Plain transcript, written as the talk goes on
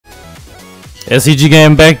SCG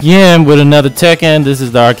game back in with another Tekken. This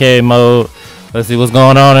is the arcade mode. Let's see what's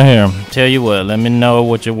going on in here. Tell you what, let me know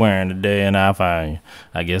what you're wearing today and I'll find you.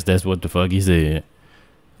 I guess that's what the fuck he said.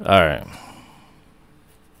 Alright.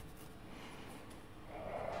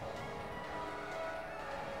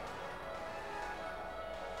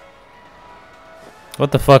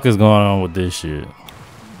 What the fuck is going on with this shit?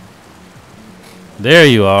 There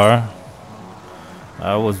you are.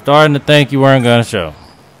 I was starting to think you weren't gonna show.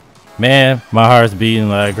 Man, my heart's beating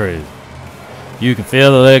like crazy. You can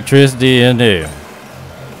feel the electricity in there.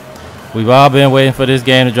 We've all been waiting for this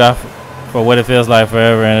game to drop for what it feels like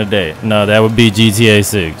forever and a day. No, that would be GTA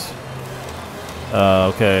 6.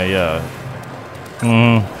 Okay, yeah.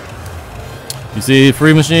 You see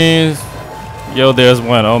free machines? Yo, there's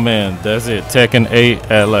one. Oh man, that's it. Tekken 8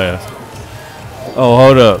 at last. Oh,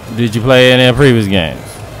 hold up. Did you play any of the previous games?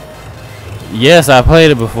 Yes, I played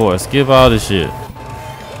it before. Skip all this shit.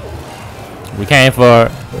 We came for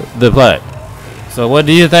the play. So what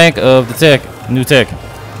do you think of the new Tekken?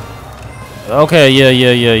 Okay,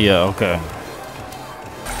 yeah, okay.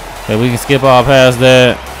 Okay, we can skip all past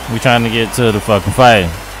that. We're trying to get to the fucking fighting.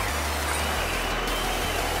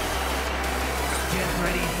 Get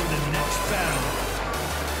ready for the next battle.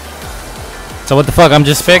 So what the fuck, I'm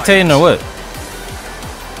just spectating or what?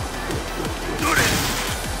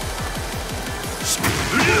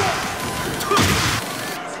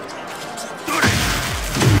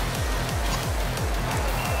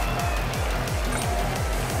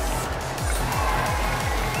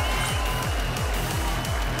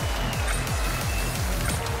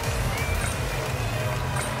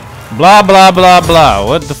 Blah blah blah blah.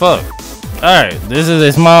 What the fuck? Alright, this is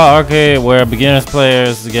a small arcade where beginners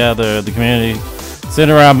players gather. The community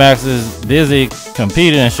sitting around Max's busy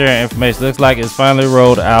competing and sharing information. Looks like it's finally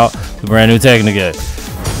rolled out the brand new Tekken game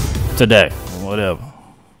today. Whatever.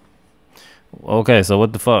 Okay, so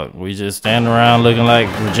what the fuck? We just standing around looking like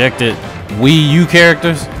rejected Wii U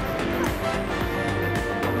characters?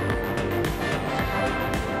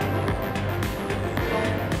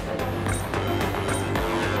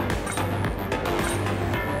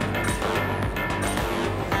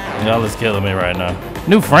 Y'all is killing me right now.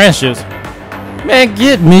 New friendships? Man,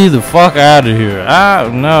 get me the fuck out of here.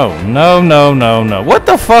 No. What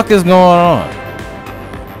the fuck is going on?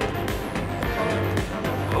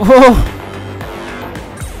 Whoa.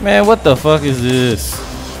 Man, what the fuck is this?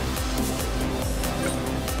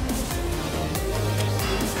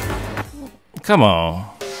 Come on.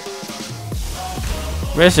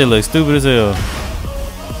 That shit looks stupid as hell.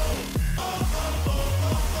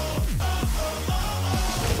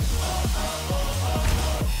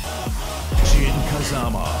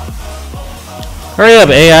 Hurry up,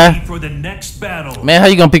 AI. For the next battle. Man, how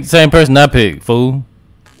you gonna pick the same person I picked, fool?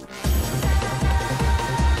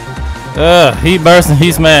 Heat burst and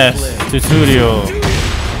heat smash. Tutorial.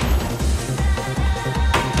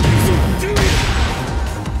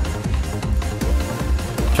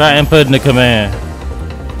 Try inputting the command.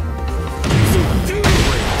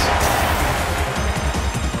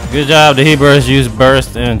 Good job. The heat burst use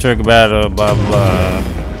burst and trigger battle. Blah blah blah.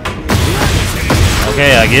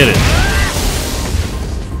 Okay, I get it.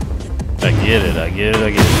 I get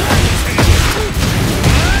it.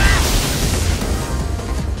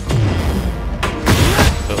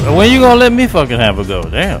 When you gonna let me fucking have a go?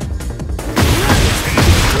 Damn.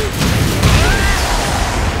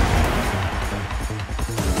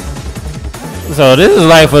 So this is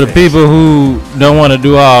like for the people who don't want to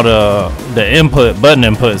do all the button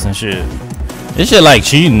inputs and shit. This shit like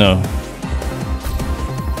cheating though.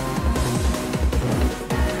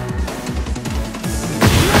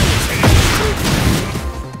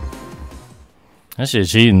 That shit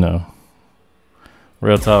cheating though.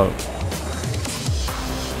 Real talk.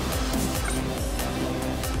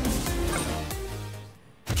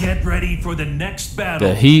 Get ready for the next battle.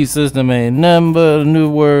 The heat system ain't nothing but a new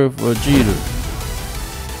word for cheater.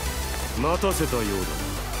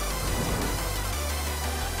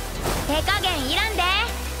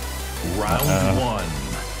 Round one.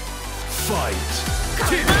 Fight.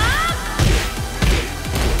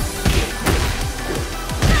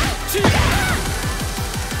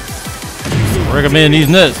 Recommend these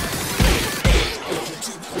nuts.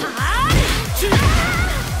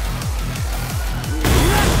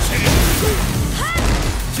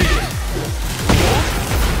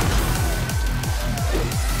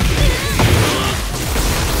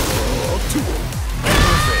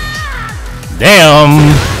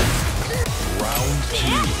 Damn. Round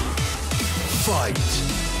two. Fight.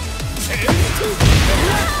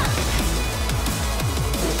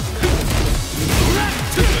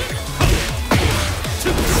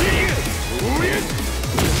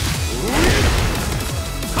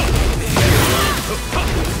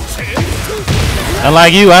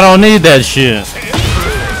 Unlike you, I don't need that shit.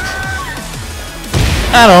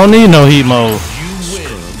 I don't need no heat mode.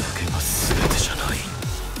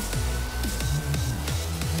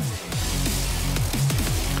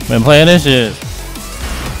 Been playing this shit.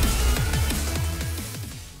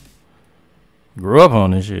 Grew up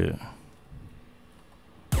on this shit.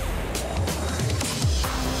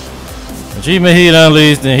 Achievement Heat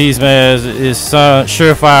Unleashed and Heat Smash is some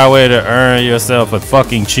surefire way to earn yourself a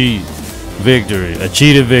fucking cheat victory. A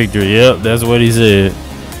cheated victory. Yep, that's what he said.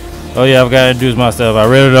 Oh yeah, I've got to introduce myself. I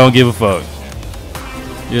really don't give a fuck.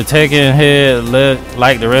 You're taking head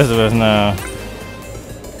like the rest of us now.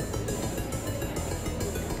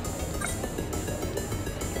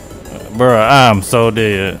 Bruh, I'm so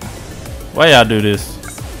dead. Why y'all do this?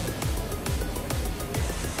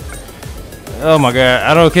 Oh my god,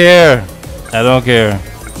 I don't care. I don't care.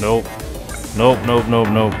 Nope. Nope, nope, nope,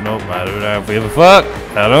 nope, nope. I do not give a fuck.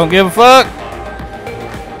 I don't give a fuck.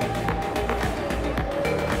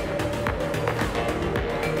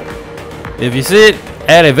 If you sit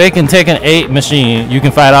at a vacant Tekken 8 machine, you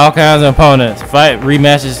can fight all kinds of opponents. Fight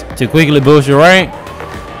rematches to quickly boost your rank.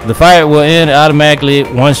 The fight will end automatically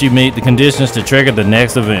once you meet the conditions to trigger the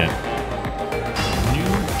next event. New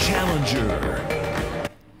challenger.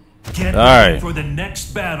 Get All ready right. for the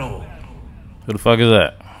next battle. Who the fuck is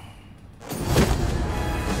that?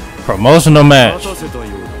 Promotional match.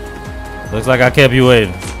 Looks like I kept you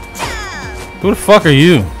waiting. Who the fuck are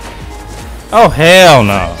you? Oh hell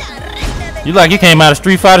no. You like you came out of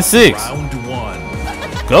Street Fighter 6. Round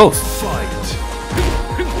 1. Ghost. Fight.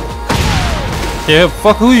 Yeah,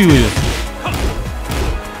 fuck who you is.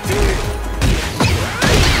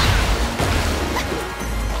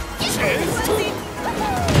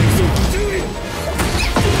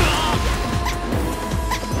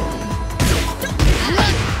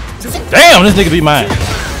 Damn, this nigga beat mine.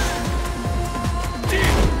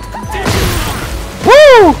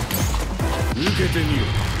 Woo!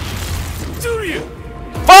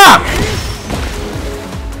 Fuck!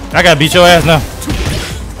 I gotta beat your ass now.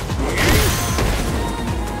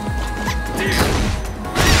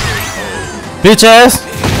 Bitch ass.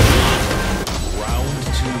 Round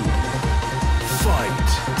 2. Fight.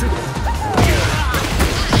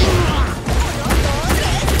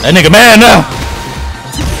 That nigga mad now.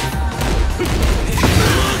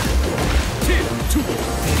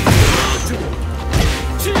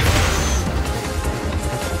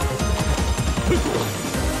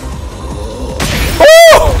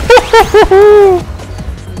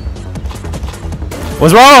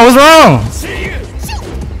 What's wrong? What's wrong?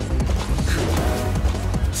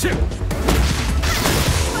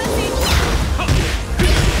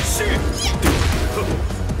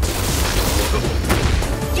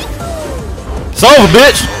 It's over,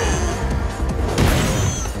 bitch.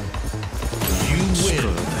 You win.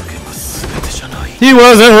 He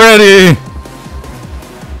wasn't ready.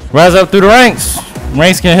 Rise up through the ranks.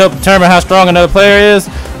 Ranks can help determine how strong another player is.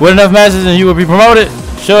 With enough matches and you will be promoted.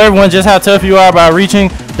 Show everyone just how tough you are by reaching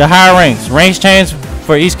the higher ranks. Ranks change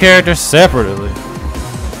for each character separately.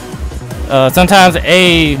 Sometimes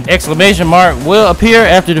a exclamation mark will appear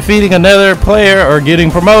after defeating another player or getting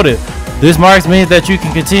promoted. This marks means that you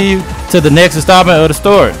can continue to the next installment of the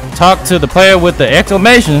story. Talk to the player with the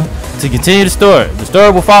exclamation to continue the story. The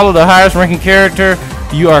story will follow the highest ranking character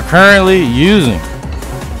you are currently using.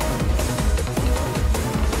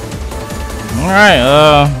 Alright,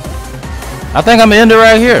 I think I'm gonna end it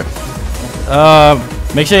right here.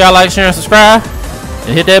 Make sure y'all like, share, and subscribe,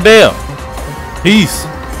 and hit that bell. Peace.